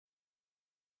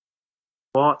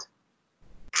What?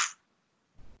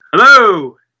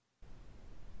 Hello!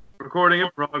 Recording in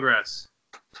progress.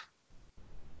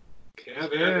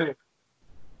 Kevin.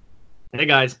 Hey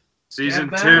guys. Season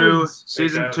Kevin.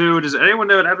 2. Does anyone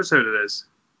know what episode it is?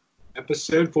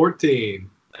 Episode 14.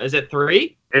 Is it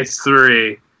 3? It's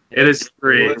 3. It is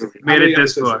 3. How Made many it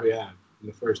this episodes far. did we have in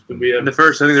the first one? In the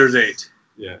first, I think there was 8.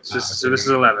 Yeah. So this is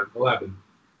 11. 11.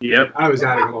 Yep. I was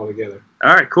adding them all together.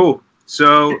 All right, cool.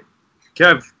 So,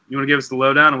 Kev, you want to give us the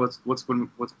lowdown on what's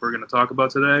we're going to talk about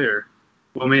today, or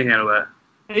want me to handle that?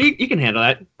 You can handle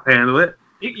that. Handle it.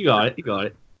 You got it. You got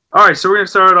it. All right, so we're going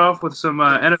to start off with some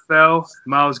NFL,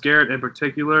 Myles Garrett in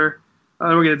particular. Then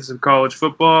we're going to get into some college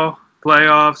football,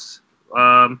 playoffs,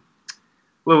 a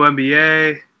little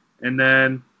NBA, and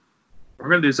then we're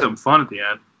going to do something fun at the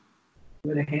end.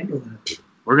 Way to handle that.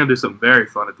 We're going to do something very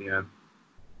fun at the end.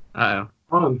 Uh-oh.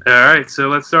 All right, so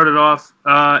let's start it off.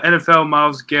 NFL,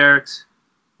 Myles Garrett.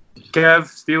 Kev,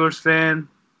 Steelers fan,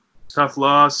 tough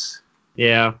loss.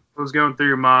 Yeah. What was going through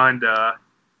your mind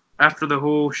after the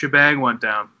whole shebang went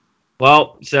down?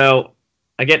 Well, so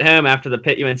I get home after the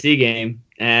Pitt UNC game,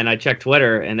 and I check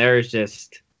Twitter, and there's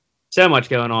just so much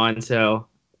going on. So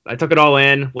I took it all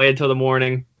in, waited till the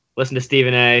morning, listened to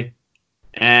Stephen A.,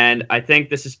 and I think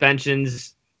the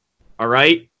suspensions are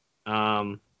right.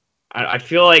 I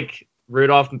feel like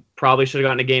Rudolph probably should have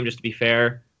gotten a game just to be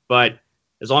fair, but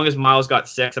as long as Myles got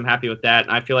 6, I'm happy with that.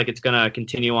 And I feel like it's going to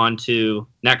continue on to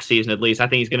next season at least. I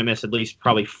think he's going to miss at least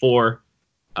probably 4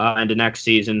 into next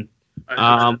season.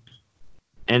 And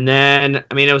then,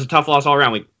 I mean, it was a tough loss all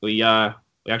around. We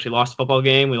actually lost the football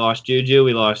game. We lost Juju.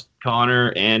 We lost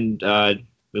Connor, and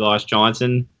we lost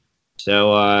Johnson.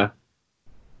 So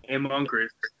And Moncrief.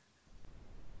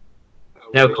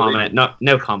 no comment.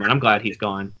 No comment. I'm glad he's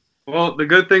gone. Well, the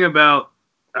good thing about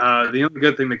the only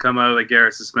good thing to come out of the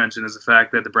Garrett suspension is the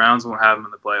fact that the Browns won't have him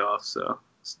in the playoffs. So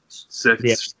safe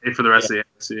for the rest of the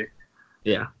NFC.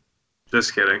 Yeah,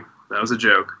 Just kidding. That was a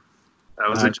joke. That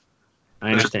was a joke.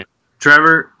 I understand.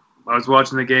 Trevor, I was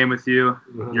watching the game with you.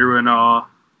 You were in awe.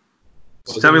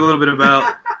 So tell me a little bit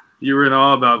about you were in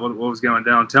awe about what was going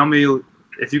down. Tell me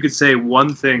if you could say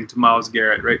one thing to Myles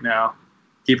Garrett right now.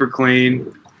 Keep her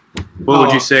clean. What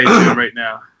would you say to him right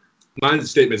now? My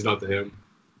statement's not to him.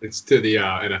 It's to the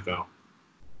NFL.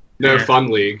 No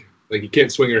fun league. Like, you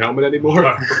can't swing your helmet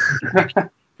anymore.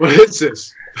 What is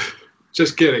this?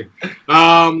 Just kidding.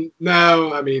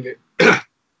 No, I mean,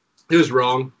 he was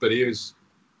wrong, but he was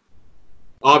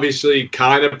obviously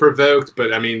kind of provoked.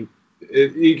 But, I mean,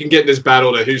 you can get in this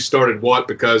battle to who started what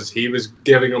because he was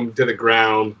giving them to the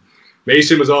ground.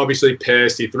 Mason was obviously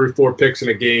pissed. He threw 4 picks in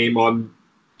a game on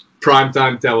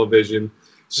primetime television.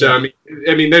 So, yeah.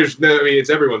 I mean, it's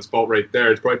everyone's fault right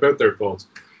there. It's probably both their faults.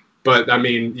 But, I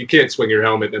mean, you can't swing your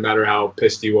helmet no matter how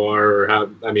pissed you are or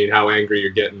how angry you're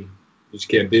getting. You just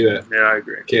can't do that. Yeah, I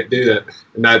agree. Can't do that.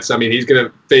 And he's going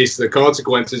to face the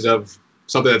consequences of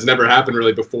something that's never happened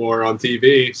really before on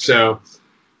TV. So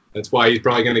that's why he's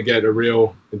probably going to get a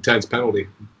real intense penalty.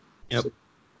 Yep.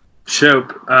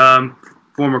 Choke,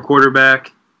 former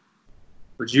quarterback.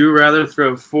 Would you rather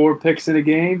throw 4 picks in a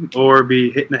game or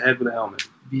be hit in the head with a helmet?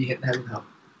 Be hit in the head with help.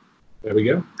 There we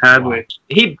go. Hadley.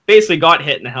 He basically got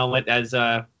hit in the helmet as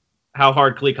how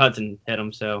hard Khaleke Hudson hit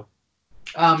him. So,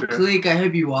 Khaleke, I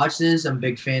hope you watch this. I'm a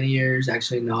big fan of yours.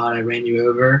 Actually, not. I ran you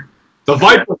over. The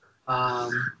Viper.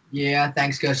 Yeah,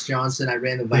 thanks, Gus Johnson. I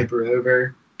ran the Viper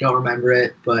over. Don't remember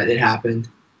it, but it happened.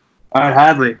 All right,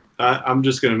 Hadley. I'm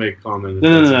just going to make a comment.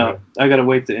 No. I got to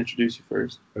wait to introduce you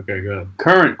first. Okay, go ahead.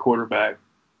 Current quarterback.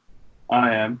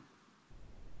 I am.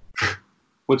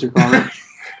 What's your comment?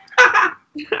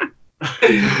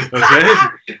 Okay.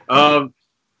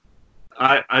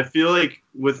 I feel like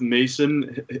with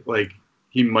Mason, like,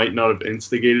 he might not have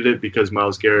instigated it because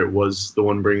Myles Garrett was the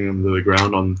one bringing him to the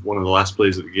ground on one of the last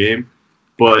plays of the game.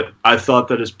 But I thought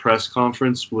that his press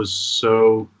conference was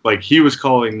so, like, he was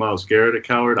calling Myles Garrett a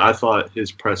coward. I thought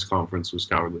his press conference was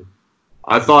cowardly.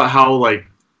 I thought how, like,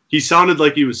 he sounded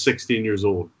like he was 16 years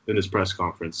old in his press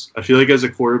conference. I feel like as a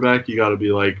quarterback, you got to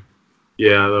be like,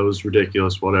 yeah, that was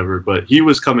ridiculous, whatever. But he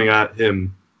was coming at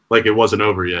him like it wasn't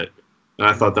over yet. And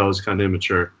I thought that was kind of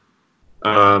immature.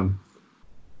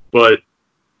 But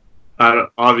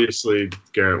obviously,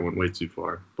 Garrett went way too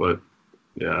far. But,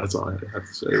 yeah, that's all I have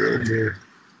to say, really.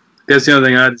 I guess the only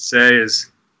thing I had to say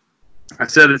is,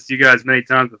 I've said this to you guys many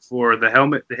times before, the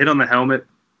hit on the helmet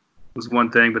was one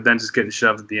thing, but then just getting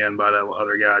shoved at the end by that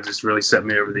other guy just really set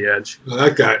me over the edge. Well,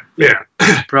 that guy, yeah.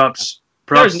 Props.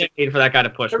 there's no need for that guy to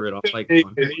push Rudolph. Like, he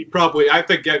probably, I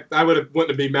think, I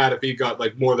wouldn't be mad if he got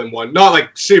like more than one, not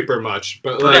like super much,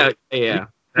 but like yeah.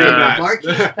 Max.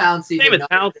 Marquise Pouncey. Same as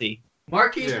Pouncey.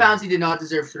 Marquise Yeah. Pouncey did not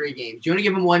deserve 3 games. You want to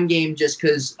give him 1 game just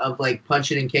because of like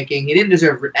punching and kicking. He didn't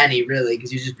deserve any really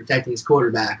because he was just protecting his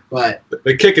quarterback. But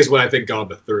The kick is what I think got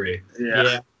him a 3.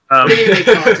 Yeah. he didn't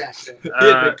make contact. So. He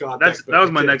didn't make contact, but That was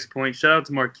the my kick. next point. Shout out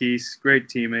to Marquise, great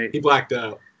teammate. He blacked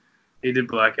out. He did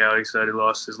black out. He said he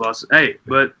lost his losses. Hey,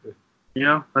 but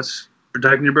that's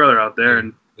protecting your brother out there.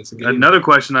 And That's a game. another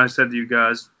question I said to you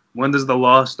guys: when does the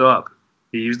law stop?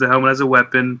 He used the helmet as a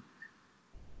weapon.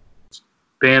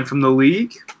 Banned from the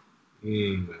league.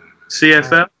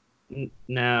 CFL.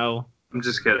 No. I'm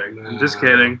just kidding. I'm Nah. just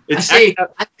kidding. I think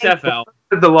XFL. Where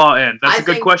does the law end? That's I a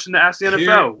good think- question to ask the NFL.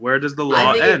 Here- Where does the law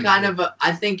I think end? it kind of.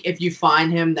 I think if you fine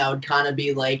him, that would kind of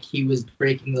be like he was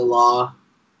breaking the law.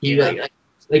 He like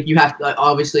you have to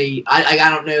obviously. I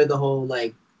don't know the whole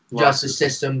like justice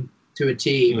system to a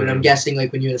T, but I'm guessing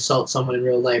like when you assault someone in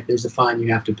real life, there's a fine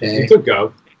you have to pay. He took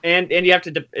go. And you have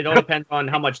to. It all depends on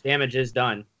how much damage is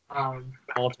done.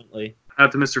 Ultimately.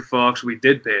 Out to Mr. Fox, we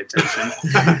did pay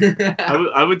attention.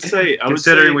 I would say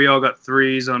Considering we all got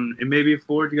 3s on, and maybe a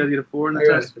 4. Did you guys get a 4 in the I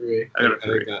got test? 3. I got a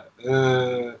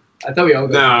 3. I thought we all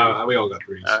got No, we all got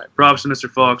 3s. All right. Props to Mr.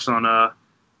 Fox on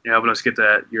helping us get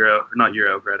that not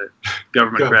euro credit,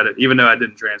 government Go. credit. Even though I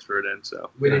didn't transfer it in, so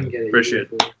 3. We didn't get it. Appreciate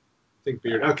it. I think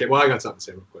Beard. Okay, well, I got something to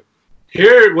say real quick.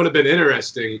 Here it would have been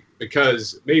interesting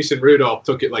because Mason Rudolph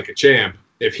took it like a champ.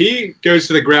 If he goes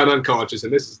to the ground unconscious,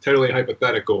 and this is totally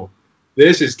hypothetical,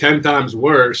 this is 10 times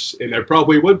worse, and there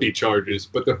probably would be charges.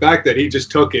 But the fact that he just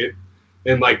took it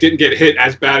and like didn't get hit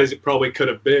as bad as it probably could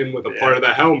have been with a part of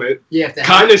the helmet, Yeah, if the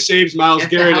kind of saves Miles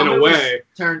if the Garrett in a helmet was way.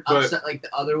 turned but- upside like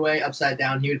the other way, upside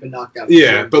down, he would have been knocked out.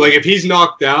 Yeah, but like if he's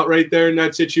knocked out right there in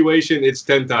that situation, it's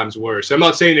 10 times worse. I'm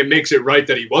not saying it makes it right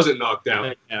that he wasn't knocked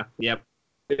out. Yeah. Yep.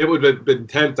 It would have been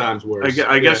 10 times worse.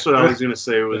 I guess Yeah. what I was gonna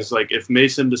say was like if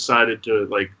Mason decided to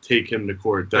like take him to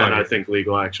court, then Right. I think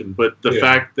legal action. But the Yeah.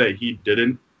 fact that he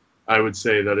didn't, I would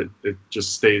say that it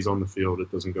just stays on the field. It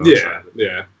doesn't go Yeah, outside.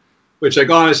 yeah. Which, like,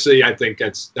 honestly, I think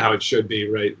that's how it should be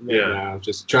right Yeah. now.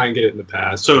 Just try and get it in the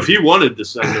past. So if he wanted to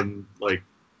send him, like,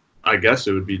 I guess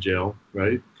it would be jail,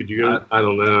 right? Could you go? I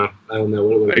don't know. I don't know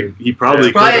what it would Like, be. he probably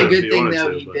It's probably could a have if good he thing wanted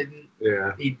though to, he but- didn't.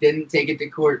 Yeah. He didn't take it to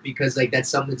court because like that's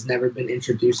something that's never been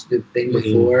introduced to the thing Mhm.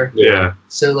 before. Yeah.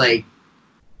 So like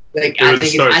It I would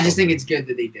think start I just something. think it's good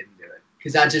that they didn't do it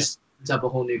because that just opens up a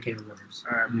whole new can of worms.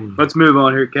 all right, let's move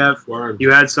on here, Kev. Worm. You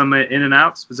had some in and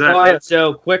outs. Was that? All right,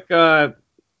 so quick playoff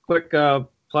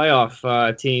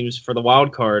teams for the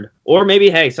wild card, or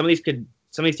maybe some of these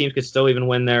teams could still even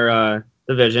win their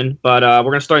division. But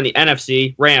we're gonna start in the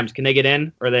NFC. Rams, can they get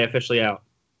in, or are they officially out?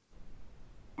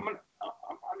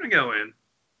 I'm gonna go in.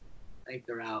 I think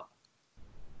they're out.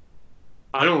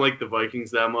 I don't like the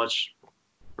Vikings that much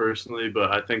personally,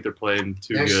 but I think they're playing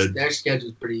too good. Their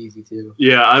schedule's pretty easy too.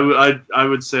 Yeah, I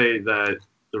would say that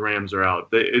the Rams are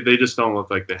out. They just don't look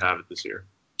like they have it this year.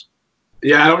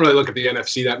 Yeah, I don't really look at the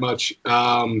NFC that much,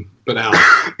 but out.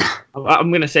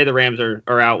 I'm gonna say the Rams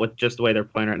are out with just the way they're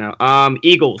playing right now.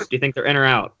 Eagles, do you think they're in or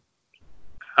out?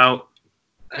 Out.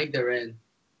 I think they're in.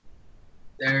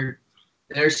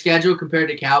 Their schedule compared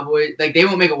to Cowboys, like they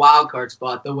won't make a wild card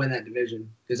spot. They'll win that division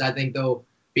because I think they'll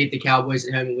beat the Cowboys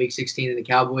at home in Week 16, and the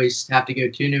Cowboys have to go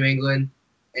to New England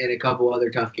and a couple other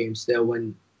tough games still.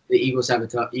 When the Eagles have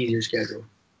a easier schedule.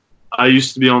 I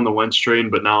used to be on the Wentz train,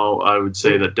 but now I would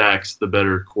say that Dak's the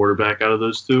better quarterback out of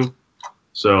those two.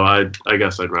 So I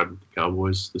guess I'd ride with the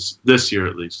Cowboys this year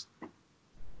at least.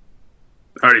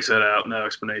 Already said out. No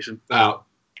explanation. Out.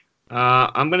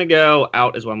 I'm gonna go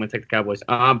out as well. I'm gonna take the Cowboys.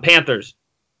 Panthers.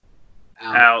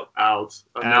 Out. Out.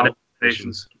 Out.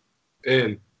 Nations.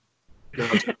 In.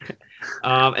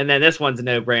 And then this one's a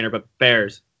no-brainer, but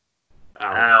Bears.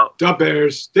 Out. The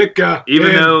Bears. Dicka. Even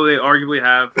in. though they arguably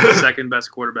have the second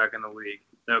best quarterback in the league.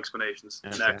 No explanations.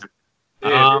 Okay. Next.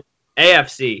 In.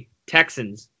 AFC.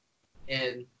 Texans.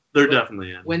 And They're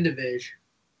definitely in. win division.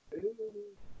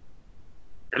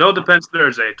 It all depends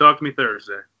Thursday. Talk to me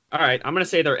Thursday. All right, I'm gonna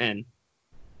say they're in.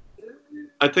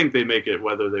 I think they make it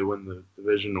whether they win the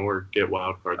division or get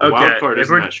wild card. The Okay, wild card if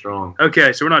isn't we're- that strong.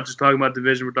 Okay, so we're not just talking about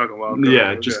division. We're talking wild card.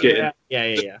 Yeah, just Okay. get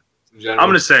Yeah. In general. I'm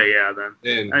gonna say yeah then.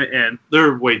 In. And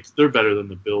they're better than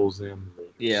the Bills and the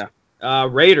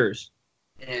Raiders. Raiders.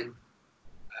 And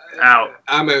out.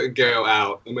 I'm gonna go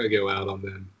out. I'm gonna go out on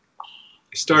them.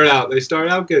 They start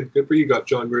out good. Good for you,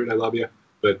 John Gruden. I love you,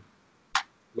 but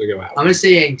we go out. I'm gonna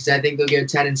say in because I think they'll go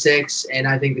 10-6, and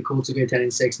I think the Colts will go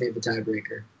 10-6 and they have a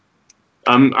tiebreaker.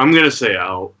 I'm gonna say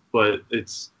out, but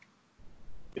it's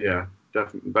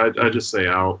definitely. I just say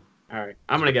out. All right,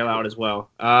 I'm gonna go out as well.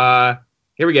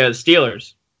 Here we go. The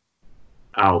Steelers.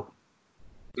 Out.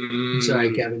 I'm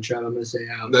sorry, Kevin Trev. I'm gonna say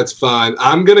out. That's fine.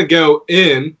 I'm gonna go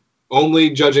in only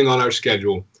judging on our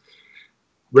schedule.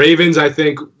 Ravens, I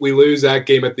think we lose that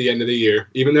game at the end of the year,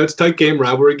 even though it's a tight game,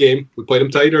 rivalry game. We played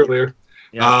them tight earlier.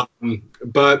 Yeah.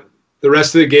 But the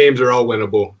rest of the games are all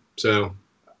winnable. So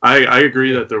I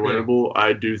agree that they're winnable.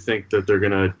 I do think that they're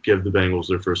going to give the Bengals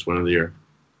their first win of the year.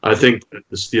 I think that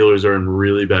the Steelers are in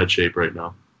really bad shape right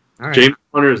now. All right. James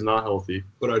Conner is not healthy.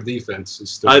 but our defense is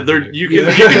still. You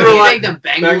can rely. You think the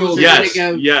Bengals are Yes,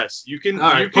 gonna go? yes. You can.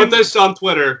 All right, you can put this on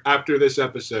Twitter after this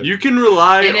episode. You can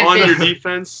rely And if on they- your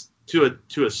defense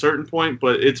to a certain point,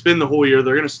 but it's been the whole year.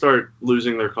 They're going to start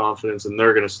losing their confidence, and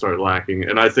they're going to start lacking.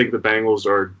 And I think the Bengals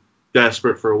are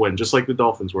desperate for a win, just like the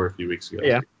Dolphins were a few weeks ago.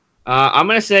 Yeah. I'm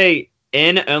going to say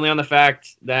in only on the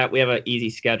fact that we have an easy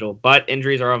schedule, but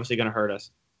injuries are obviously going to hurt us.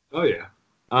 Oh yeah.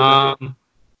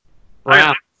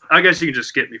 Brown. I guess you can just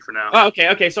skip me for now. Oh,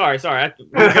 okay. Sorry.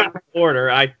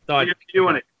 Order. I thought. You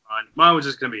want it on. Mine was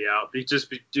just going to be out.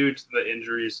 Just due to the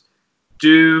injuries,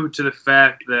 due to the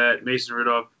fact that Mason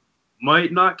Rudolph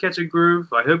might not catch a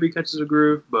groove. I hope he catches a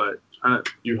groove, but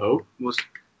You hope?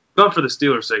 not for the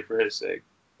Steelers' sake, for his sake.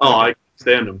 Oh, I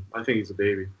stand him. I think he's a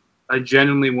baby. I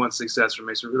genuinely want success from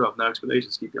Mason Rudolph. No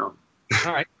explanations. Keep going.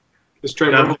 All right. Just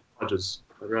trade Yeah, him. I'd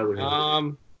rather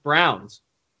him. Browns.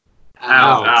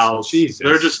 Out. Out. Jesus.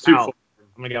 They're just too Out. far.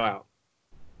 I'm going to go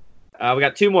out. We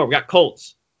got two more. We got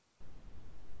Colts.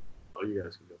 Oh, you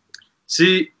guys can go first.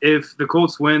 See, if the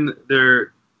Colts win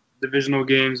their divisional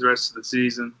games the rest of the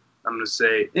season, I'm going to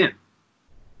say in.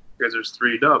 Because there's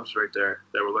 3 dubs right there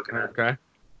that we're looking at. Okay.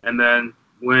 And then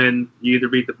when you either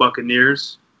beat the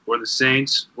Buccaneers or the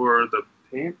Saints or the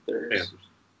Panthers,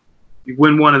 you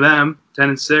win one of them,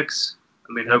 10-6.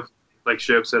 I mean, hopefully, like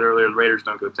Shope said earlier, the Raiders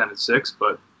don't go 10-6,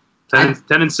 but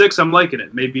 10-6, I'm liking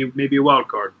it. Maybe a wild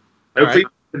card. Hopefully,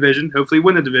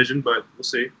 win the division, but we'll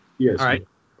see. Yes. All right.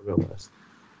 I'll go last.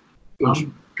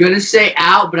 I'm gonna say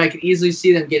out, but I could easily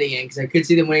see them getting in because I could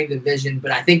see them winning the division.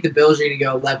 But I think the Bills are gonna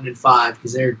go 11-5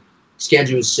 because their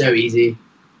schedule is so easy,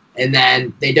 and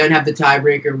then they don't have the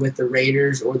tiebreaker with the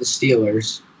Raiders or the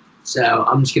Steelers. So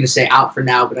I'm just gonna say out for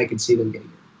now, but I could see them getting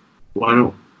in. Why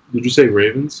don't? Did you say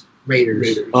Ravens?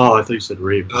 Raiders. Oh, I thought you said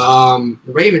Ravens.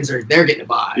 The Ravens they're getting a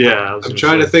bye. yeah, I was I'm gonna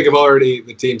trying to say. think of already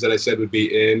the teams that I said would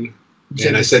be in, You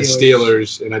and I the said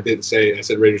Steelers, and I didn't say. I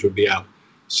said Raiders would be out.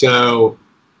 So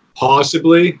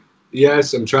possibly,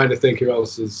 yes. I'm trying to think who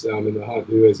else is in the hunt.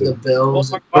 Who is The it?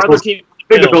 Bills. Our other team,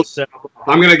 I think the Bills, so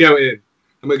I'm gonna go in.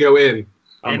 I'm gonna go in.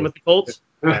 in with the Colts.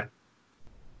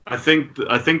 I think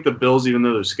the Bills, even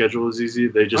though their schedule is easy,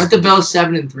 they just Aren't the Bills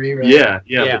 7-3, right? yeah.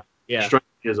 Yeah. Strike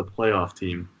me as a playoff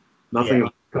team. Nothing.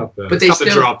 But they tough to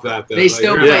still- drop that. Though. They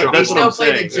still Like, play. Yeah, They that's what still I'm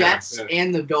play saying. the Jets Yeah.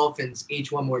 and the Dolphins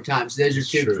each one more time. So those are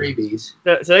 2 True. freebies.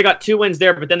 So they got 2 wins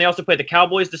there, but then they also played the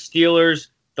Cowboys, the Steelers,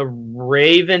 the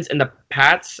Ravens, and the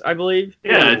Pats, I believe.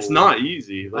 Yeah, it's not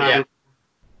easy. Like, Yeah.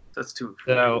 That's 2.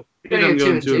 So You're gonna I'm go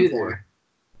going 2-2 2-4. there.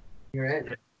 You're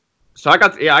right.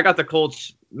 I got the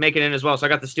Colts making in as well. So I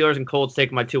got the Steelers and Colts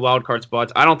taking my 2 wild card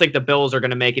spots. I don't think the Bills are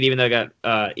going to make it, even though they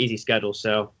got easy schedules.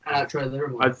 So Troy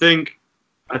Livermore. I think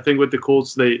with the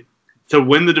Colts, to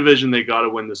win the division, they got to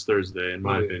win this Thursday, in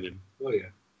my Oh, yeah. opinion. Oh yeah.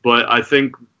 But I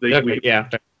think we okay, can yeah,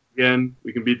 again.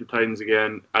 We can beat the Titans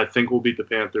again. I think we'll beat the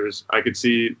Panthers. I could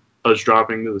see us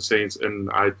dropping to the Saints, and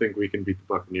I think we can beat the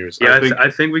Buccaneers. Yeah,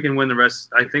 I think we can win the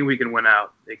rest. I think we can win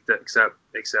out, except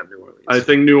New Orleans. I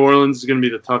think New Orleans is going to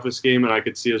be the toughest game, and I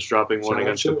could see us dropping one Shout out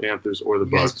against the to- Panthers or the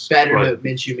you guys Bucks. better But hope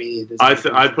Minshew Mania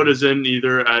doesn't. I put us in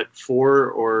either at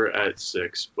 4 or at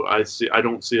 6, but I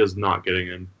don't see us not getting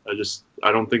in.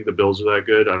 I don't think the Bills are that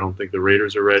good. I don't think the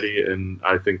Raiders are ready, and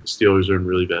I think the Steelers are in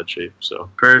really bad shape. So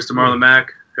Prayers to Marlon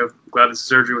Mack. Glad the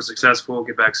surgery was successful.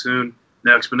 Get back soon.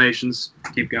 No explanations.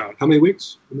 Keep going. How many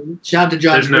weeks? Shout out to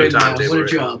John There's no Gruden. timetable What a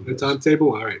right job. The timetable.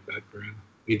 All right, bad for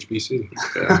HBC.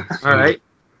 all right.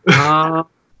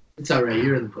 It's all right.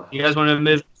 You're in the play. You guys want to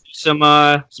move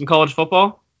to some college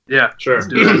football? Yeah, sure. let's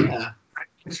do that. Yeah.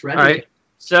 It's All ready. right.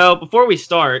 So before we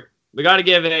start, we got to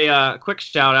give a quick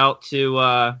shout out to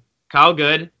Kyle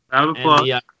Good Round of and applause.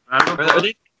 the Round of are applause.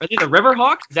 they the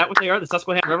Riverhawks? Is that what they are? The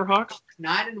Susquehanna Riverhawks?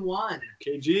 9-1.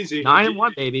 KGZ.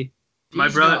 9-1, baby. My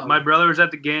Jeez, brother, no. my brother was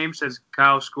at the game. Says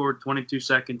Kyle scored 22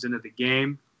 seconds into the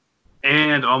game,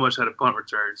 and almost had a punt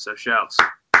return. So shouts.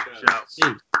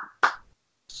 Jeez.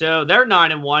 So they're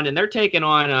 9-1, and they're taking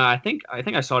on I think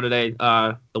I saw today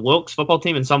the Wilkes football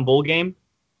team in some bowl game.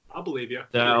 I'll believe you.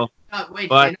 So Wait,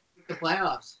 But- they don't make the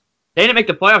playoffs. they didn't make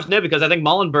the playoffs, no, because I think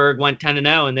Muhlenberg went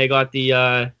 10-0, and they got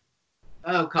the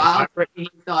Oh, Kyle, he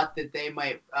thought that they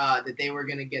might that they were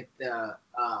gonna get the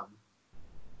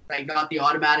like not the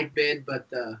automatic bid, but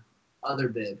the other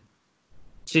bid.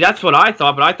 see, that's what I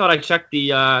thought, but I thought I checked the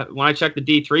when I checked the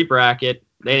D3 bracket,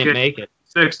 they didn't make it.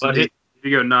 6 to But beat. If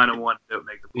you go 9-1, don't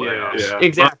make the playoffs. Yeah.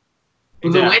 Exactly.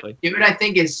 Well, the way Exactly. to do it, I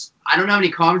think, is I don't know how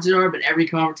many conferences there are, but every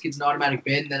conference gets an automatic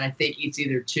bid. And then I think it's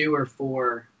either 2 or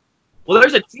 4. Well,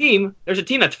 there's a team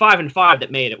that's 5-5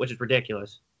 that made it, which is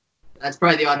ridiculous. That's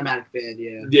probably the automatic bid.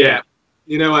 Yeah. Yeah.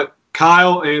 You know what?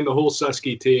 Kyle and the whole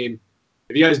Susky team,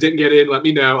 if you guys didn't get in, let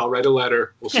me know. I'll write a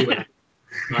letter. We'll see what happens.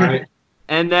 All right.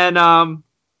 And then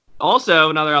also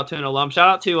another Altoona alum. Shout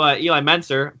out to Eli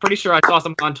Menser. Pretty sure I saw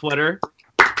something on Twitter.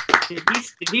 Did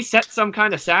he set some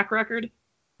kind of sack record?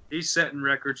 He's setting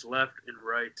records left and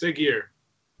right. Big year.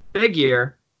 Big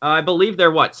year. I believe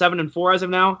they're 7-4 as of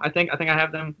now. I think I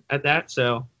have them at that.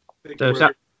 So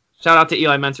shout out to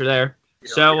Eli Menser there.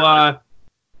 So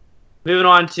moving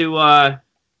on to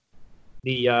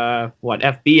the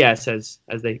FBS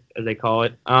as they call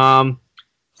it.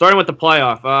 Starting with the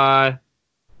playoff.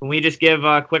 Can we just give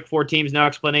quick 4 teams, no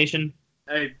explanation?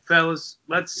 Hey, fellas,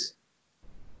 let's.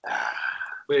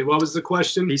 Wait, what was the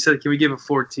question? He said, "Can we give it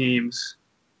 4 teams?"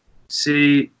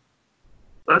 See,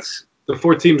 let's. The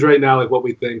 4 teams right now, like what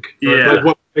we think. Yeah. Like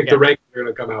what we think the rankings are going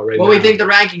to come out right now. What we think the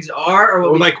rankings are, or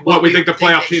Or what we think the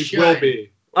playoff they teams will should?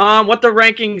 be. What the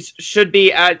rankings should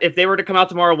be if they were to come out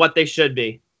tomorrow, what they should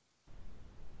be.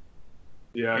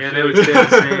 Yeah, Yeah, they would stay the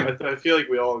same. I feel like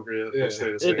we all agree that Yeah. they'll stay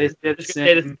the They same. stay the Just gonna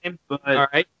say the same, same. but All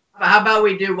right. How about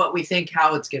we do what we think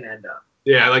how it's gonna end up?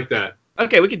 Yeah, I like that.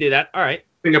 Okay, we can do that. All right.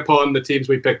 Think upon the teams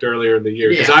we picked earlier in the year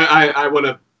because Yeah. I want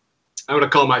to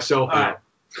call myself All right. out.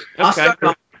 I'll Okay. start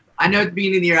off. I know at the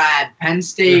beginning of the year I had Penn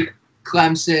State,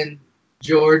 Clemson,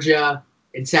 Georgia,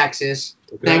 and Texas.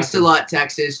 Thanks a lot,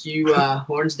 Texas. You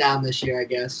horns down this year, I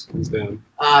guess. Hands down.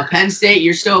 Penn State,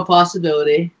 you're still a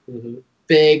possibility. Mm-hmm.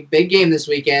 Big game this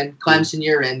weekend. Clemson,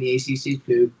 you're in. The ACC's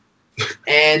poop.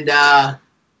 And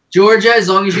Georgia, as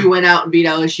long as you went out and beat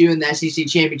LSU in the SEC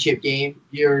championship game,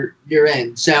 you're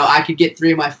in. So I could get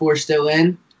 3 of my 4 still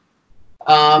in.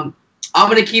 I'm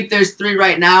gonna keep those 3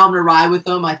 right now. I'm gonna ride with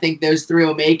them. I think those 3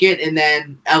 will make it. And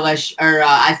then LSU,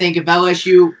 I think if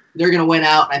LSU, they're gonna win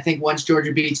out. I think once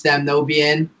Georgia beats them, they'll be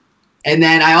in. And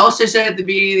then I also said at the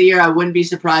beginning of the year, I wouldn't be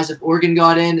surprised if Oregon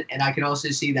got in, and I could also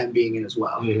see them being in as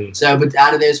well. Mm-hmm. So, but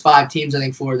out of those 5 teams, I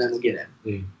think 4 of them will get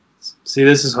in. see,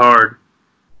 this is hard.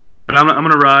 But I'm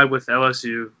gonna ride with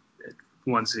LSU at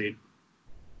 1 seed,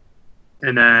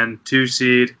 and then 2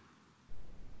 seed.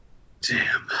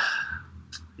 Damn.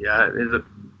 Yeah. I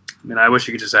mean, I wish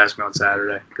you could just ask me on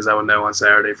Saturday because I would know on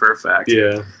Saturday for a fact.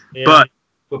 Yeah. Yeah. But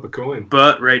Flip a coin.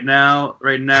 right now,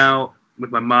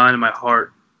 with my mind and my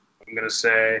heart, I'm gonna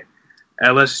say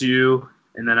LSU,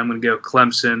 and then I'm gonna go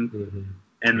Clemson, Mm-hmm.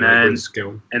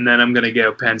 and then I'm gonna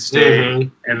go Penn State,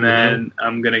 Mm-hmm. and then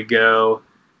I'm gonna go.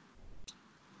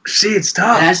 See, it's It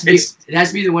tough. has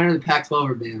to be the winner of the Pac-12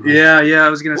 or Bama. Yeah. I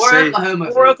was gonna Or say, Oklahoma.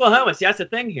 Or Oklahoma. See, that's the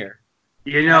thing here.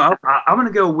 you know, I'm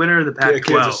gonna go winner of the Yeah, Pac-12.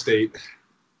 Kansas State.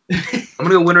 I'm gonna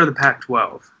go winner of the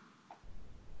Pac-12.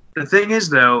 The thing is,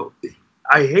 though,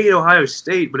 I hate Ohio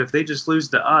State, but if they just lose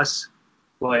to us,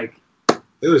 like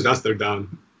They lose us, they're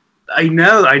done. I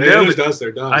know, They lose but us,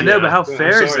 they're done. I know, but how Yeah,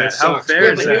 fair I'm is sorry, that? it How sucks. fair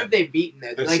Yeah, is but that? who have they beaten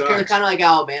though? That Like they're sucks. kind of like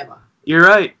Alabama. You're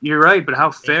right, but how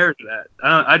fair is that?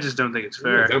 I just don't think it's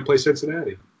fair. Don't play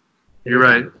Cincinnati. You're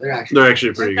right. They're actually. They're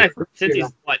actually pretty good. Since he's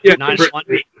Yeah,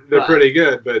 9-1. They're pretty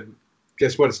good, but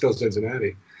guess what? It's still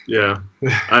Cincinnati. Yeah.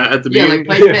 At the Yeah, beginning,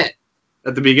 like play Pitt.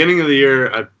 at the beginning of the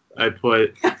year, I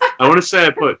put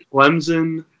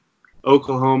Clemson,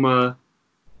 Oklahoma,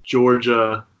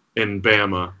 Georgia, and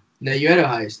Bama. No, you had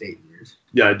Ohio State in yours.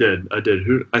 Yeah, I did.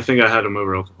 I think I had them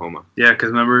over Oklahoma. Yeah, because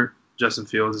remember Justin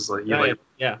Fields is like,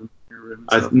 Yeah.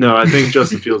 I think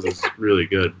Justin Fields is really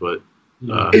good, but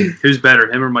Who's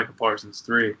better, him or Michael Parsons?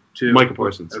 3, 2. Michael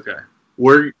Parsons. Okay.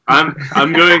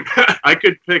 I'm going. I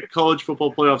could pick college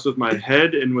football playoffs with my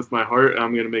head and with my heart.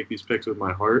 I'm going to make these picks with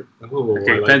my heart. Oh,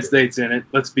 Okay, I like Penn it. State's in it.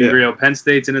 Let's be Yeah. real. Penn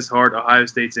State's in his heart. Ohio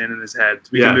State's in his head.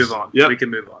 We can Yes. move on. Yep. We can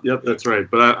move on. Yep, that's right.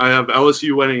 But I have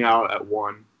LSU winning out at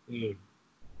 1, Mm.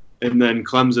 and then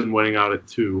Clemson winning out at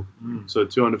 2. So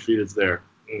 2 undefeateds there,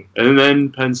 Mm. and then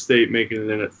Penn State making it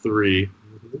in at 3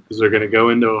 Mm-hmm. because they're going to go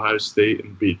into Ohio State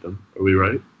and beat them. Are we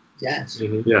right? Yes.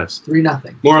 Mhm. Yes.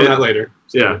 3-0. More on Yeah. that later.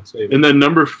 Yeah. Save it. And then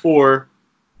number 4,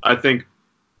 I think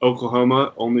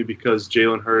Oklahoma, only because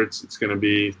Jalen Hurts. It's going to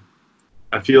be.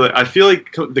 I feel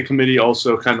like the committee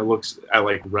also kind of looks at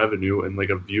like revenue and like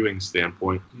a viewing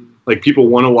standpoint. Like people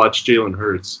want to watch Jalen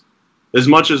Hurts as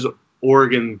much as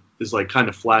Oregon is like kind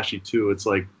of flashy too. It's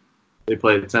like they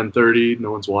play at 10:30.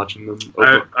 No one's watching them.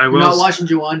 I We're will. not watching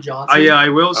Juwan Johnson. I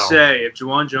will Oh. say if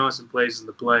Juwan Johnson plays in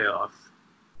the playoff,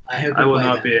 I hope I will they play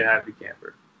not them. be a happy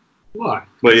camper. Why?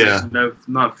 But It's yeah, just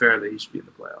not fair that he should be in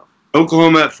the playoff.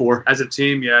 Oklahoma at 4. As a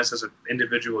team, yes. As an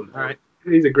individual, no. All right.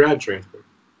 He's a grad transfer.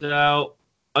 So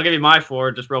I'll give you my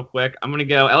 4 just real quick. I'm going to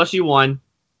go LSU 1,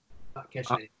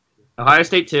 Ohio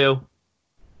State 2,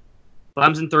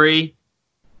 Clemson 3,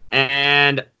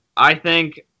 and I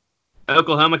think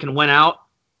Oklahoma can win out,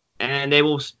 and they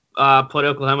will put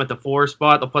Oklahoma at the 4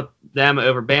 spot. They'll put them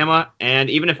over Bama, and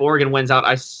even if Oregon wins out,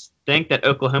 I think that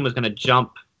Oklahoma is going to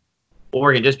jump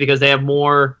Oregon just because they have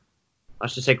more,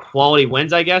 let's just say, quality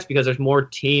wins, I guess, because there's more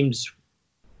teams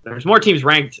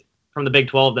ranked from the Big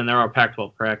 12 than there are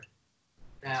Pac-12, correct?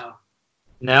 No.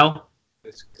 No?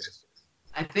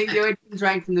 I think the only teams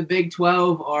ranked from the Big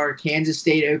 12 are Kansas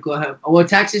State, Oklahoma. Well,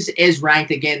 Texas is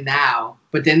ranked again now,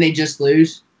 but then they just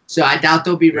lose. So I doubt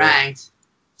they'll be ranked.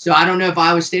 So I don't know if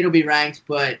Iowa State will be ranked,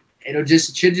 but it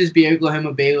should just be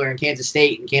Oklahoma, Baylor, and Kansas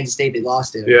State. And Kansas State they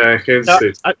lost to. Yeah, Kansas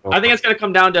State. I think it's going to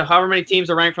come down to however many teams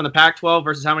are ranked from the Pac-12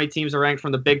 versus how many teams are ranked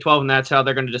from the Big 12, and that's how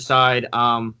they're going to decide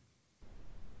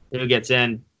who gets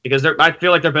in. Because I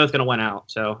feel like they're both going to win out,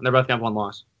 so they're both going to have one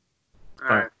loss. All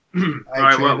right. All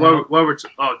right. What were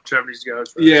Trevor needs to go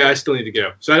first. Yeah, I still need to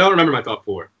go. So I don't remember my top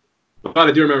 4. But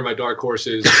I do remember my dark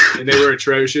horses, and they were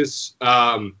atrocious.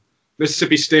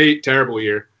 Mississippi State, terrible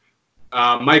year.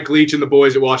 Mike Leach and the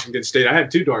boys at Washington State. I had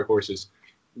 2 dark horses.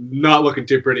 Not looking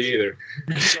too pretty either.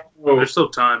 Well, there's still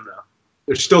time, though.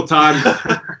 There's still time.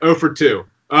 0 for 2.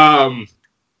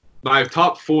 My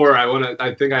top 4,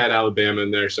 I think I had Alabama in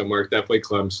there somewhere. Definitely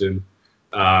Clemson.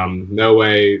 No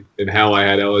way in hell I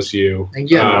had LSU.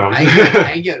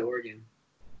 I get Oregon.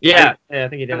 Yeah, I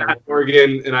think you did. I had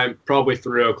Oregon, and I probably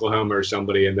threw Oklahoma or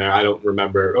somebody in there. I don't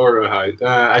remember. Or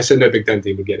I said no Big Ten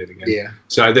team would get it again. Yeah.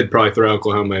 So I did probably throw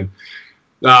Oklahoma in.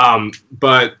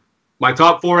 But my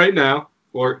top 4 right now,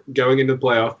 or going into the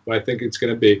playoff, but I think it's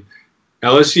going to be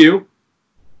LSU,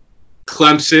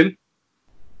 Clemson.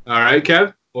 All right,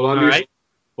 Kev? Hold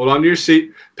on to your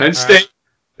seat. Penn State.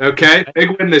 Okay,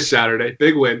 big win this Saturday.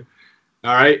 Big win.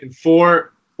 All right, and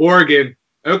 4, Oregon.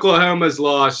 Oklahoma's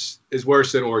loss is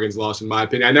worse than Oregon's loss, in my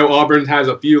opinion. I know Auburn has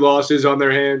a few losses on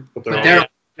their hand, but they're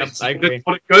I agree.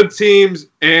 good teams,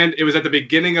 and it was at the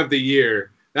beginning of the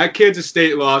year. That Kansas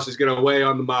State loss is going to weigh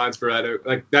on the minds for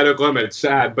that Oklahoma. It's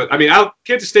sad, but I mean,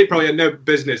 Kansas State probably had no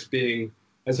business being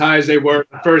as high as they were in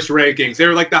the first rankings. They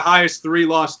were like the highest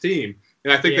 3-loss team,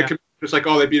 and I think the commissioner's like,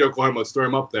 "Oh, they beat Oklahoma. Let's throw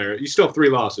them up there." You still have 3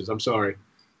 losses. I'm sorry.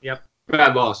 Yep.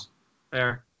 Bad loss.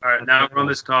 Fair. All right, now we're on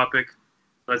this topic.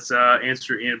 Let's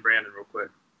answer Ian Brandon real quick.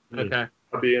 Okay.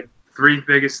 I'll be in. 3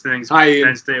 biggest things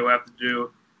Penn State will have to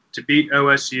do to beat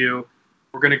OSU.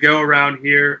 We're gonna go around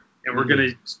here and we're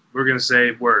gonna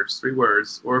say words, 3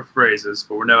 words or phrases,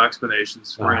 but we're no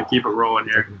explanations. We're gonna keep it rolling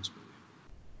here.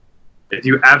 If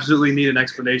you absolutely need an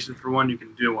explanation for one, you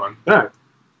can do one. All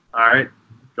right.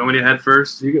 Going ahead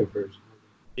first. You go first.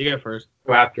 You go first.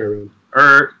 Go after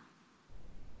everyone.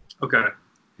 Okay.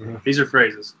 These are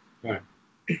phrases. All right.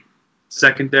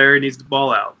 Secondary needs the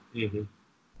ball out. Mm-hmm.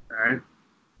 All right.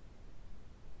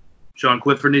 Sean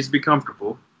Clifford needs to be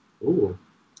comfortable. Ooh.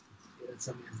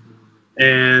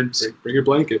 And bring your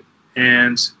blanket.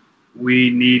 And we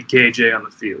need KJ on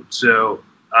the field. So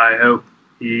I hope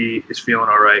he is feeling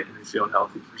all right and he's feeling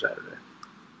healthy for Saturday.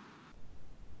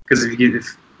 Because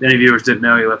if any viewers didn't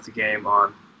know, he left the game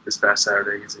on this past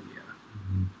Saturday against Indiana.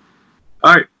 Mm-hmm.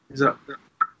 All right. Who's up?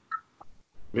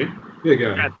 Me? Yeah,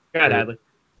 go ahead. Go ahead, Adley.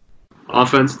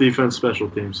 Offense, defense, special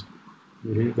teams.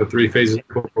 Mm-hmm. The 3 phases.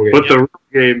 But the real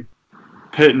game,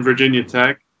 Pitt and Virginia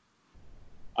Tech,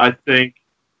 I think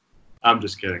 – I'm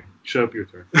just kidding. Show up your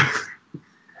turn.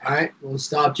 All right. We'll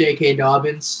stop J.K.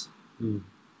 Dobbins,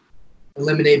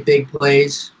 eliminate big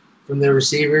plays from their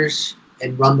receivers,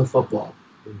 and run the football.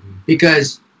 Mm-hmm.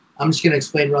 Because I'm just going to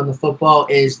explain run the football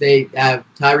is they have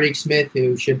Tyreek Smith,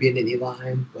 who should be an Indy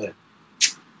Lion, but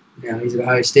he's at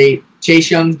Ohio State. Chase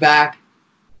Young's back.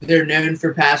 They're known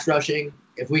for pass rushing.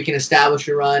 If we can establish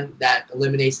a run, that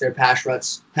eliminates their pass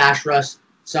rush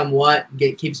somewhat,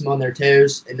 keeps them on their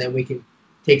toes, and then we can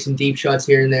take some deep shots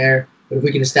here and there. But if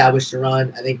we can establish the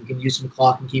run, I think we can use some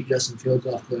clock and keep Justin Fields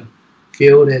off the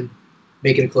field and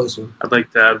make it a close one. I'd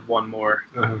like to add one more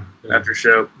after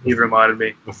show. He reminded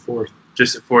me.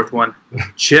 Just a fourth one.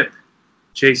 Chip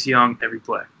Chase Young every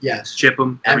play. Yes. Chip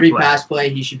him every pass play.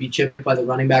 He should be chipped by the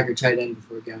running back or tight end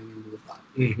before going into the 5.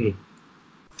 Mm-hmm.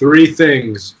 3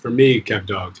 things for me, Kev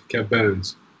Dogs, Kev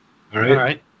Bones. All right? All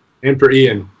right. And for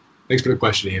Ian. Thanks for the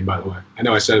question, Ian, by the way. I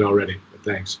know I said it already, but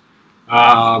thanks.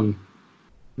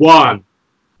 1,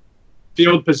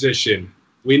 field position.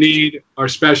 We need our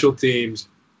special teams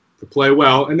to play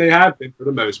well, and they have been for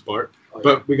the most part.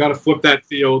 But we got to flip that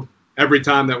field every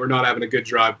time that we're not having a good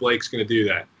drive. Blake's going to do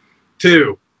that.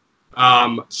 2,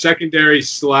 Secondary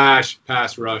 /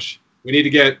 pass rush. We need to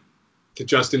get to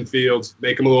Justin Fields,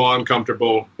 make him a little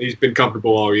uncomfortable. He's been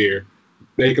comfortable all year.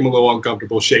 Make him a little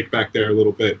uncomfortable, shake back there a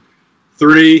little bit.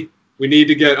 3, we need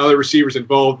to get other receivers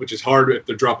involved, which is hard if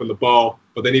they're dropping the ball,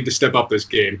 but they need to step up this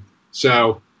game.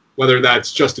 So whether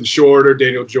that's Justin Short or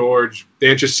Daniel George,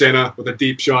 Dan Chisena with a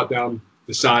deep shot down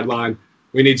the sideline,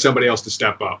 we need somebody else to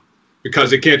step up.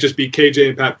 Because it can't just be KJ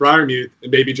and Pat Freiermuth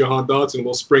and maybe Jahan Dotson a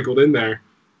little sprinkled in there.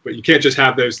 But you can't just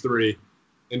have those 3.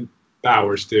 And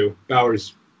Bowers, too.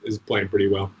 Bowers is playing pretty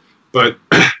well. But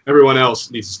everyone else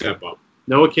needs to step up.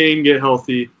 Noah Cain, get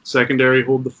healthy. Secondary,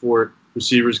 hold the fort.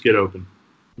 Receivers, get open.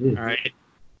 All right.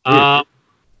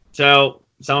 So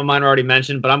some of mine are already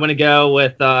mentioned, but I'm going to go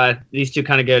with these two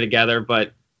kind of go together.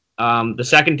 But the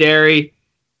secondary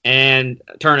and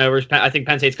turnovers, I think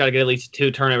Penn State's got to get at least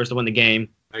 2 turnovers to win the game.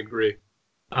 I agree.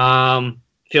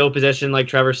 Field position, like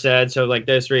Trevor said. So, like,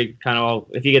 those 3 kind of all,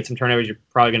 if you get some turnovers, you're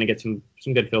probably going to get some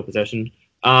good field position.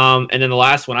 And then the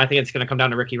last one, I think it's going to come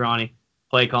down to Ricky Ronnie.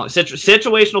 Play calling,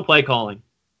 situational play calling.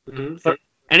 Mm-hmm.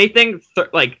 Anything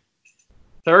like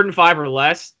 3rd and 5 or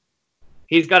less,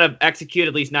 he's got to execute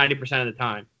at least 90% of the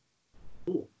time.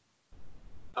 Ooh.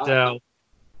 So,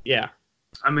 yeah.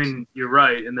 I mean, you're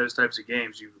right. In those types of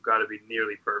games, you've got to be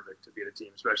nearly perfect to beat a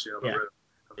team, especially on the road.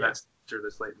 That's sure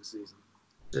this late in the season.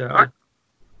 Yeah. All right.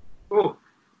 Cool.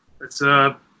 Let's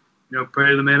pray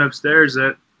to the man upstairs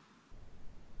that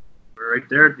we're right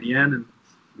there at the end and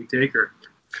we take her.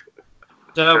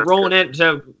 So rolling in,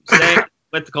 so staying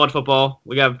with the college football,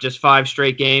 we have just 5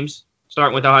 straight games,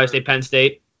 starting with Ohio State, Penn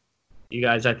State. You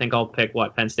guys, I think I'll pick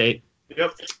what, Penn State?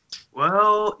 Yep.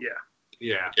 Well, yeah.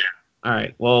 Yeah. All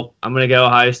right. Well, I'm gonna go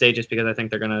Ohio State just because I think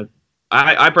they're gonna.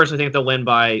 I personally think they'll win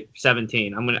by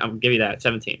 17. I'm gonna give you that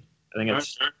 17. I think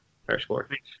it's fair score.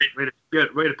 Way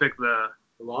to pick the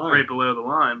line right below the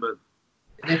line, but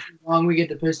And if you're wrong, we get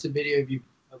to post a video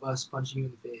of us punching you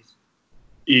in the face.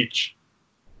 Each.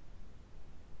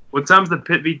 what time's the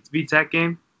Pitt v Tech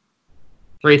game?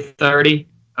 3:30.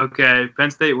 Okay,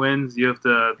 Penn State wins. You have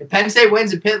to. If Penn State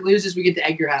wins and Pitt loses, we get to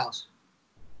egg your house.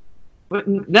 What?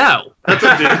 No. That's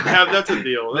a deal. That's a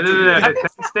deal. That's a deal. If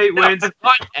Penn State wins,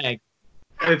 Egg.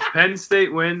 if Penn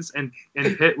State wins and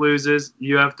Pitt loses,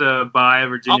 you have to buy a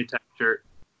Virginia Tech shirt.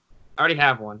 I already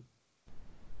have one.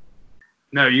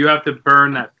 No, you have to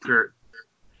burn that shirt.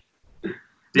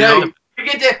 No, Deal? we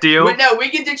get to Deal? we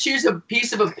get to choose a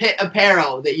piece of a Pitt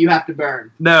apparel that you have to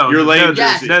burn. No, Your lane no,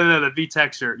 jersey. no, the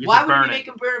V-Tech shirt. You Why have to would burn we it make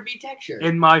him burn a V-Tech shirt?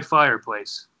 in my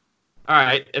fireplace. All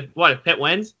right. If Pitt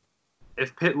wins?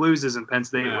 If Pitt loses and Penn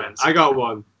State Yeah, wins, I got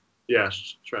one. Yeah,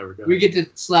 Trevor. Go We ahead. get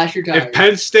to slash your tires. If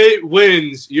Penn State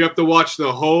wins, you have to watch the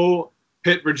whole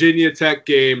Pitt Virginia Tech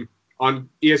game on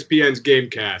ESPN's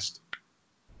Gamecast.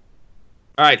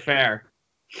 All right, fair.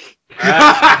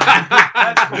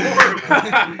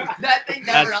 that thing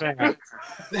never That's fair.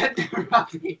 that never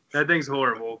happened. that thing's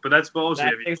horrible. But that's bullshit.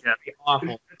 That if you thing's can't- be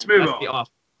awful. Let's move That's on. be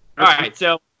awful. All right,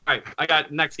 so I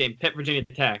got next game, Pitt Virginia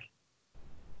Tech.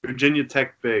 Virginia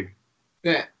Tech big.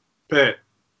 Yeah. Pitt.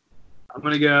 I'm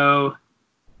gonna go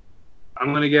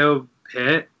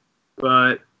Pitt,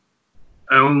 but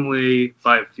only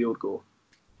by a field goal.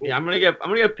 Yeah, I'm gonna go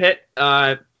Pitt.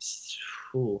 I'm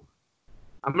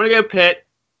gonna go Pitt.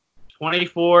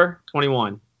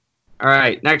 24-21. All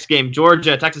right, next game,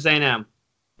 Georgia, Texas A&M.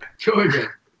 Georgia.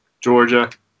 Georgia.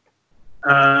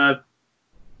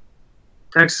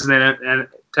 Texas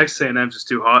A&M's just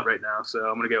too hot right now, so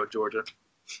I'm gonna go with Georgia.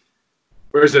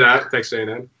 Where's it at? Texas A&M.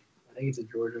 I think it's a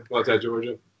Georgia. Well, it's at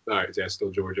Georgia. All right, yeah,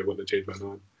 still Georgia. Wouldn't have changed my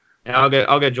mind. Yeah,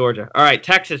 I'll go Georgia. All right,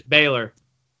 Texas, Baylor.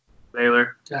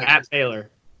 Baylor. At Texas.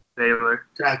 Baylor. Baylor.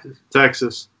 Texas.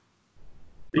 Texas.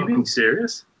 Are you being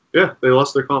serious? Yeah, they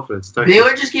lost their confidence. Texas.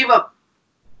 Baylor just gave up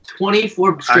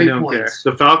 24 I straight don't points.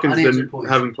 The Falcons Unanswered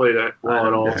points. haven't played that well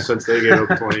at all Yeah. since they gave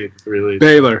up 23 leads.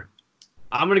 Baylor.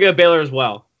 I'm gonna go Baylor as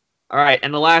well. All right,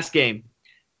 and the last game,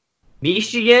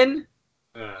 Michigan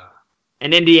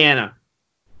and Indiana.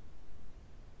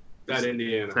 That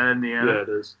Indiana. Is that Indiana? Yeah, it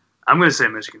is. I'm gonna say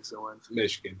Michigan still wins.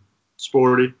 Michigan.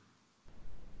 Sporty.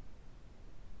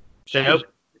 So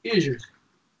Hoosiers.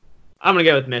 I'm gonna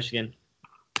go with Michigan.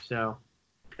 So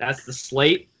that's the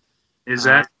slate. Is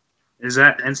that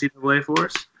NCAA for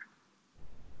us?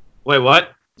 Wait,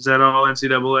 what? Is that all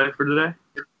NCAA for today?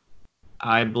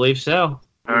 I believe so.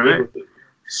 All right.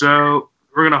 So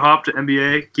we're gonna hop to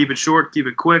NBA. Keep it short. Keep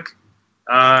it quick.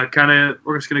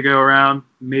 We're just gonna go around.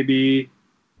 Maybe,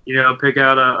 pick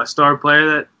out a star player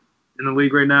that in the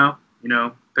league right now.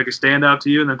 Pick a standout to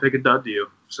you, and then pick a dud to you.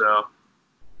 So,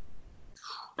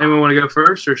 anyone want to go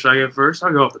first, or should I go first?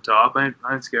 I'll go off the top. I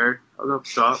ain't scared. I'll go off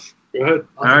the top. Go ahead. Off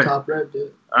All the right. top rope, do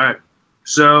it. All right.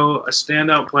 So a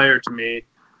standout player to me,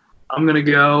 I'm gonna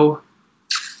go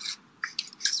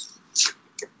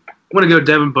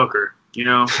Devin Booker. You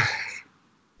know,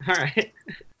 All right.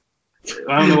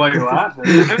 I don't know why you're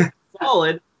laughing.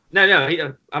 Solid.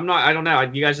 No, I'm not. I don't know.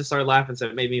 You guys just started laughing, so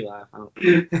it made me laugh.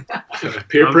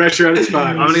 Peer pressure at its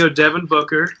finest. I'm gonna go Devin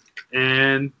Booker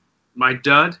and my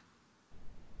dud.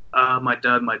 My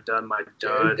dud.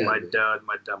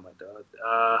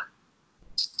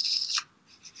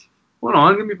 Hold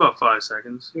on, give me about 5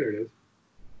 seconds. There it is.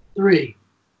 3,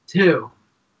 2,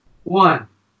 1.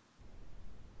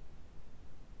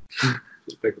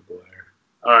 Just pick a player.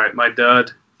 All right, my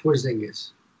dud.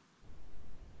 Porzingis.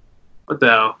 What the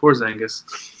hell? Porzingis.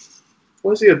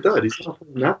 Why is he a dud? He's not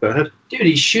playing that bad. Dude,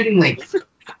 he's shooting like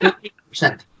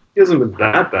 50%. He hasn't been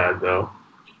that bad, though.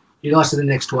 He lost to the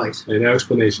Knicks twice. Hey, no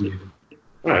explanation needed.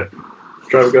 All right.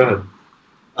 Trevor, go ahead.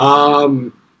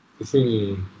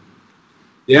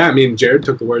 Yeah, I mean, Jared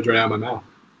took the words right out of my mouth.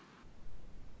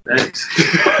 Thanks.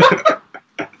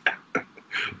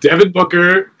 Devin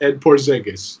Booker and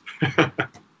Porzingis.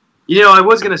 You know, I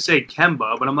was gonna say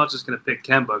Kemba, but I'm not just gonna pick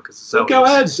Kemba because So go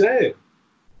ahead, say it.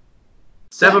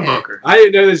 Devin Booker. I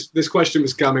didn't know this question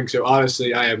was coming, so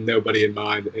honestly, I have nobody in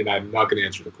mind, and I'm not going to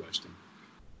answer the question.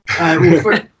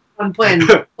 I'm playing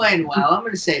well. I'm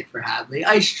going to say it for Hadley.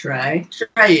 Ice Trey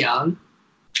Young.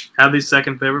 Hadley's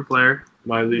second favorite player.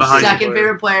 My least Behind- Second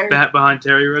favorite player. Behind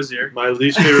Terry Rozier. My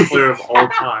least favorite player of all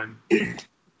time.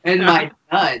 And my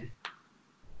dud.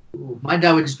 Ooh, my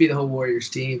dud would just be the whole Warriors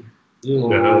team.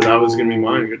 Yeah, that was gonna be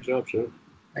mine. Good job, Chef.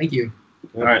 Thank you.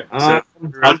 All right, so Uh,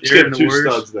 I'll just Rozier get and the 2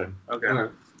 Warriors. studs then. Okay.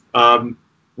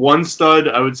 One stud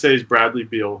I would say is Bradley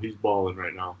Beal. He's balling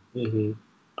right now. Mm-hmm.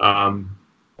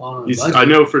 I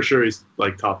know for sure he's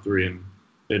like top 3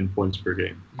 in points per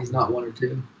game. He's not 1 or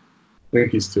 2. I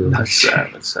think he's 2. That's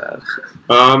sad. That's sad.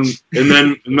 And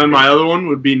then my other one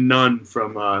would be Nunn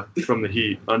from the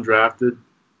Heat, undrafted.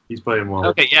 He's playing well.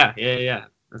 Okay, yeah.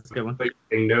 That's a good one.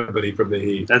 Nobody from the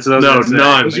Heat. That's what I was gonna say.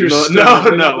 None. Those are your No, studs,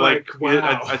 and no. I'm Like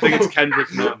wow. I think it's Kendrick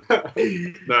Nunn.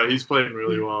 No, he's playing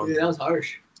really well. Dude, that was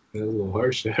harsh. That was a little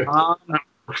harsh there. All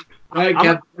right,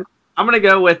 I'm- Kev. I'm gonna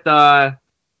go with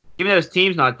even though his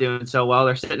team's not doing so well,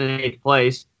 they're sitting in 8th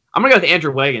place. I'm gonna go with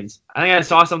Andrew Wiggins. I think I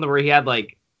saw something where he had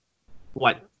like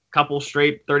couple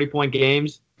straight 30-point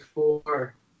games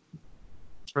 4.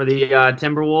 for the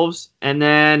Timberwolves, and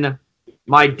then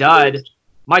my dud's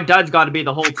got to be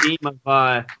the whole team of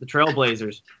the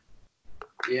Trailblazers.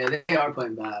 Yeah, they are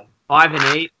playing bad. 5 and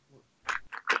 8.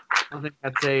 I don't think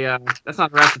that's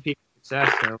not a recipe for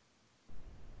success. So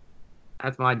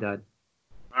that's my dud.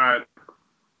 All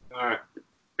right.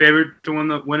 Favorite to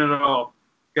win it all.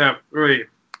 Yeah, 3,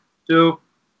 2,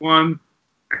 1.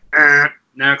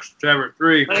 Next, Trevor.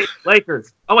 3.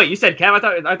 Lakers. Oh wait, you said Kev.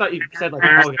 I thought you said like.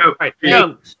 Oh, Go. right. 3,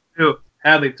 No, 2.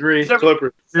 Hadley. 3,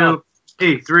 Clippers. 2.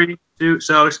 3, 2.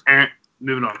 Celtics.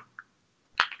 Moving on.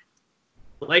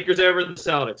 Lakers over the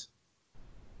Celtics.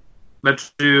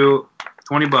 Let's do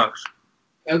 $20.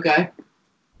 Okay.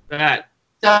 That.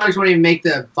 Celtics won't even make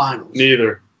the finals.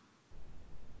 Neither.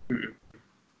 All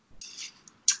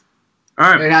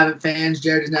right. There you have it, fans.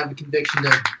 Jared doesn't have the conviction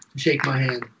to shake my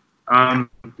hand.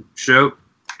 Show.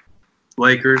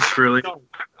 Lakers, really.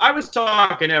 I was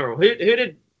talking over. Who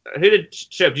did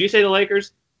Shep? Did you say the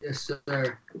Lakers? Yes,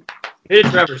 sir. Who did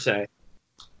Trevor say?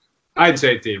 I'd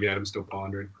say team, yeah, I'm still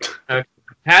pondering.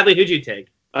 Hadley, who'd you take?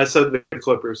 I said the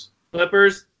Clippers.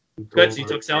 Clippers. Good. So you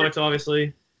took Celtics,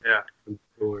 obviously.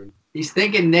 He's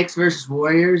thinking Knicks versus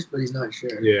Warriors, but he's not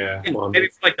sure. Yeah. Maybe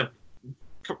it's like the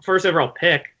first overall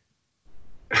pick.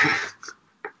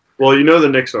 Well, you know the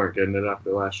Knicks aren't getting it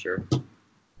after last year.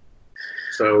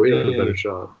 So we have a better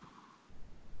shot.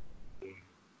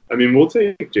 I mean, we'll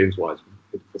take James Wiseman.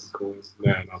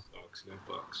 No, not Bucks. No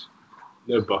Bucks.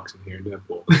 No Bucks in here. No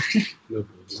Bulls. No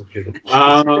Bulls.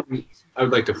 I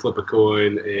would like to flip a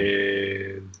coin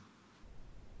and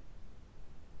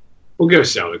we'll go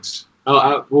Celtics.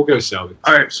 We'll go Celtics.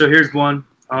 All right, so here's one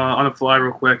on the fly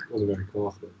real quick. Wasn't very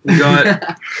confident.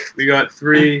 We got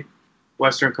 3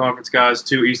 Western Conference guys,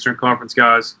 2 Eastern Conference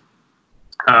guys.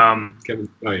 Kevin,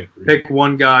 Pick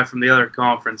one guy from the other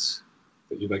conference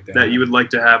that you'd like to that have. you would like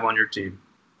to have on your team.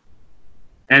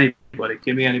 Anybody.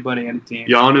 Give me anybody, any team.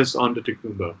 Giannis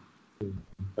Antetokounmpo.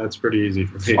 That's pretty easy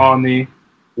for me. On the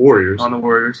Warriors.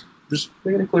 Warriors. Just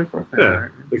make it clear for a fact. Yeah,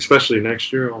 especially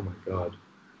next year. Oh my God.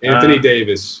 Anthony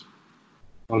Davis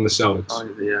on the Celtics. Oh,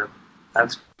 yeah.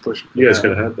 That's pushing. You guys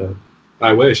could have had that.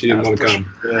 I wish he didn't want to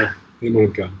come. Yeah. He didn't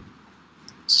want to come.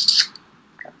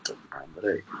 But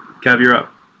hey, Kev, you're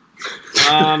up.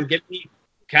 Give me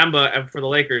Kemba for the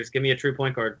Lakers. Give me a true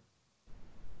point guard.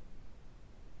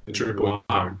 Triple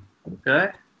R. Okay.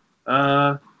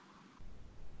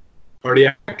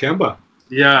 Cardiac Kemba.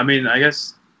 Yeah, I mean, I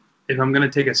guess if I'm gonna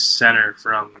take a center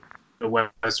from the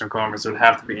Western Conference, it would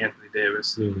have to be Anthony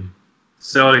Davis. Mm-hmm.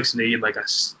 Celtics need like a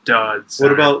stud center.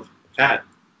 What about Cat?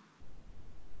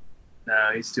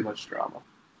 No, he's too much drama.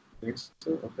 Think so?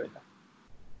 Okay.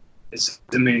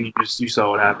 I mean, you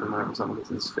saw what happened when someone gets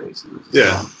in his face.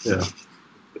 Yeah.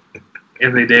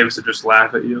 Anthony Davis would just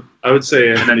laugh at you. I would say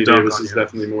And then Anthony dunk Davis on is you.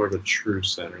 definitely more of a true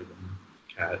center than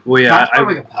Cat. Well, yeah, That's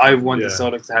probably I want the Yeah.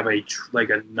 Celtics to have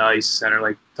a nice center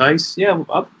like Tice. Yeah,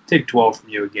 I'll take 12 from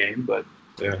you a game, but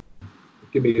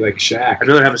Give me like Shaq. I'd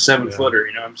rather have a 7-footer.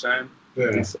 You know what I'm saying?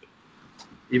 Yeah.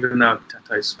 Even though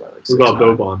Tice is probably like What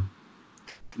about 6'9". Boban?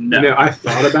 No. You know, I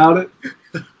thought about it.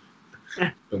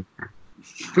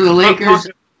 For the Lakers,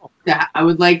 I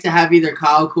would like to have either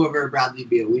Kyle Korver or Bradley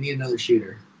Beal. We need another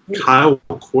shooter. Kyle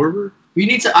Korver? We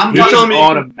need to. I'm You're telling telling you. me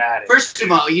automatic. First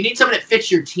of all, you need someone that fits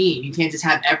your team. You can't just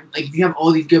have if you have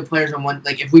all these good players on one.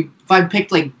 Like if I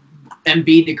picked like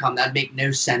Embiid to come, that'd make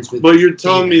no sense with. But you're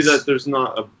telling me Davis. that there's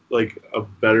not a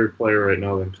better player right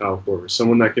now than Kyle Korver,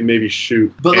 someone that can maybe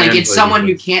shoot. But like and it's play someone who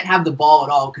defense. can't have the ball at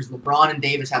all because LeBron and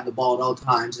Davis have the ball at all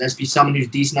times. It has to be someone who's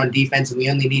decent on defense, and we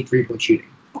only need 3-point shooting.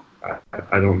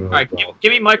 I don't know. All right,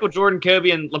 give me Michael Jordan, Kobe,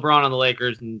 and LeBron on the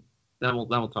Lakers, and then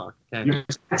we'll talk. Okay.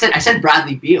 I said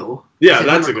Bradley Beal. Yeah, Said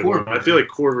that's a number good one. Korver. I feel like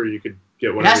Korver, you could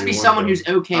get It whatever has to be you want someone from. who's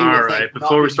okay All with right, like.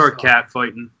 before we not start being strong. cat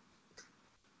fighting,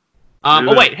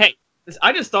 Oh wait, hey,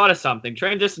 I just thought of something.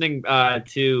 Transitioning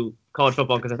to college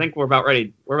football because I think we're about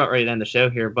ready. We're about ready to end the show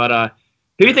here. But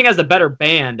who do you think has the better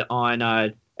band on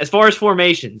as far as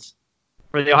formations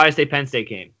for the Ohio State Penn State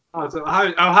game? Oh, so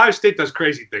Ohio State does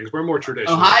crazy things. We're more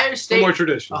traditional. Ohio We're State. more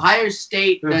traditional. Ohio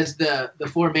State does the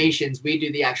formations. We do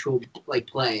the actual like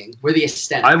playing. We're the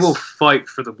aesthetics. I will fight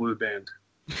for the blue band.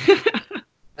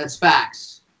 That's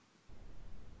facts.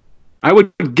 I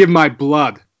would give my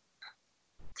blood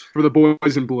for the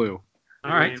boys in blue.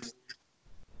 All right.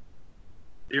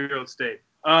 Dear old state.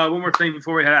 One more thing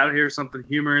before we head out of here, something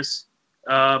humorous.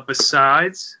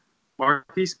 Besides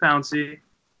Marquise Pouncey,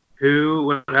 who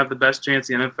would have the best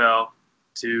chance in the NFL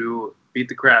to beat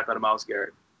the crap out of Myles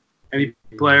Garrett? Any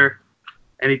player,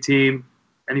 any team,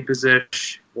 any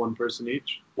position. One person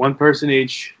each. One person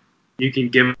each. You can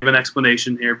give an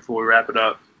explanation here before we wrap it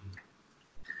up.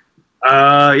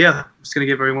 Yeah, I'm just going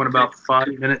to give everyone about 5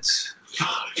 minutes.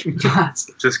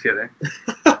 Just kidding.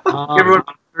 Give everyone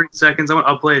about 30 seconds.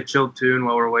 I'll play a chill tune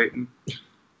while we're waiting.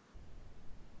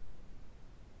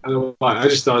 I don't know why. I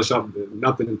just thought of something,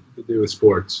 nothing to do with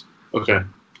sports. Okay.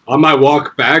 On my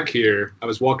walk back here, I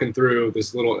was walking through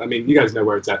this little, I mean, you guys know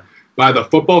where it's at. By the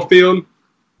football field,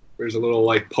 there's a little,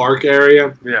 like, park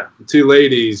area. Yeah. The two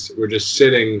ladies were just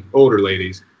sitting, older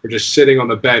ladies, were just sitting on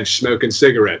the bench smoking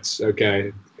cigarettes,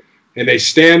 okay? And they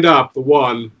stand up, the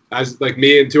one, as, like,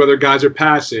 me and two other guys are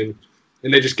passing,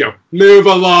 and they just go, move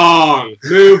along,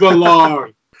 move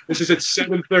along. This is at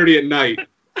 7:30 at night.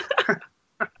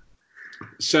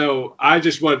 So I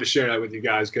just wanted to share that with you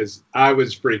guys because I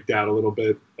was freaked out a little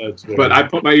bit. But I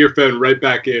put my earphone right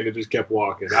back in and just kept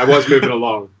walking. I was moving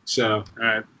along. So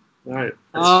All right.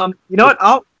 You know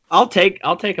what? I'll take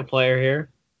a player here.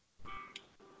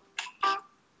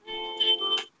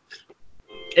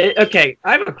 Okay,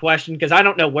 I have a question because I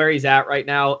don't know where he's at right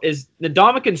now. Is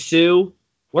Ndamukong Suh?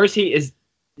 Where's he? Is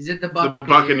Is it the The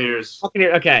Buccaneers?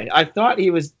 Buccaneers. okay? I thought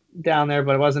he was down there,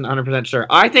 but I wasn't 100% sure.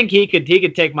 I think he could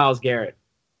take Myles Garrett.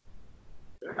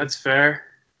 That's fair.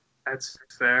 That's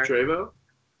fair. Trevo?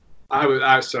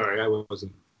 I sorry, I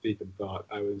wasn't deep in thought.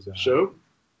 I was Show?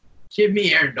 Give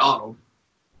me Aaron Donald.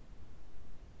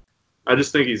 I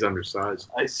just think he's undersized.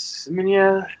 I mean,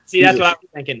 yeah. See, that's what I was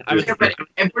thinking. I was Yeah, but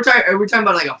if are we talking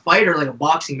about like a fight or like a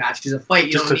boxing match? Because a fight,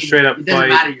 you Just don't a need, straight up it doesn't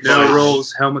matter fight. your No size.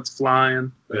 rolls, helmets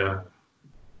flying. Yeah.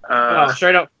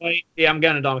 straight up fight. Yeah, I'm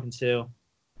going to Ndamukong Suh.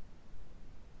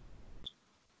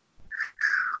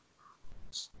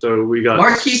 So we got.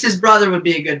 Marquise's brother would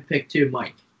be a good pick too,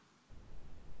 Mike.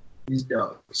 He's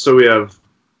dope. So we have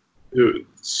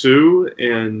Sue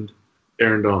and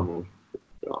Aaron Donald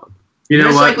gone. You know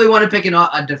most what? likely want to pick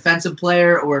a defensive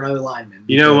player or an O lineman.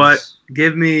 You know what? because-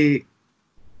 Give me.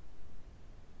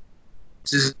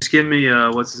 Just give me.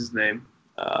 What's his name?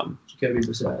 Jacoby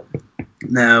Brissett.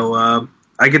 No.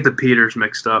 I get the Peters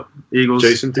mixed up. Eagles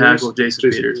Jason tackle Peters?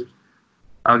 Jason Peters.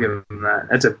 I'll give him that.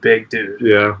 That's a big dude.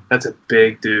 Yeah. That's a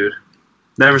big dude.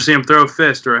 Never see him throw a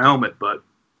fist or a helmet, but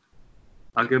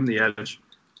I'll give him the edge.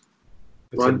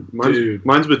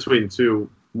 Mine's between two.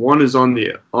 One is on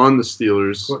the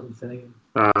Steelers. Cortland Finnegan.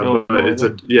 But it's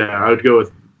I would go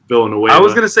with Villanueva. I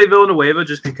was gonna say Villanueva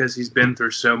just because he's been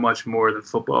through so much more than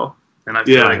football. And I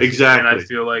feel like exactly. And I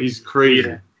feel like He's crazy.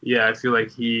 I feel like he knows He's crazy. Yeah, I feel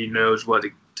like he knows what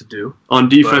to do. On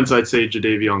defense, I'd say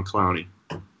Jadeveon Clowney.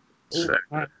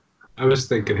 I was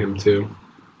thinking him too.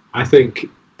 I think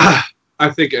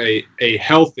a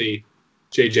healthy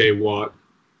J.J. Watt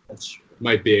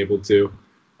might be able to.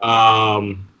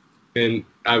 And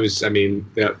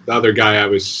the other guy I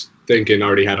was thinking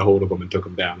already had a hold of him and took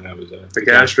him down. That was the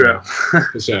Castro.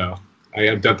 So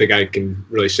I don't think I can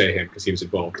really say him because he was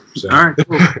involved. So. All right.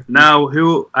 Cool. Now,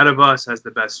 who out of us has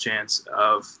the best chance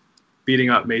of beating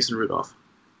up Mason Rudolph?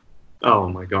 Oh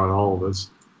my God, all of us.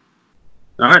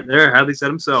 All right, there. Hadley said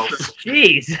himself.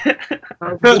 Jeez.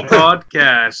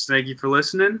 Podcast. Thank you for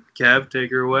listening. Kev,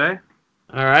 take her away.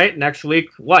 All right. Next week.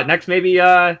 What? Next maybe.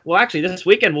 Well, actually, this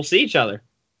weekend we'll see each other.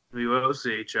 We will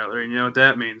see each other, and you know what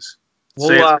that means.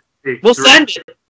 We'll send it.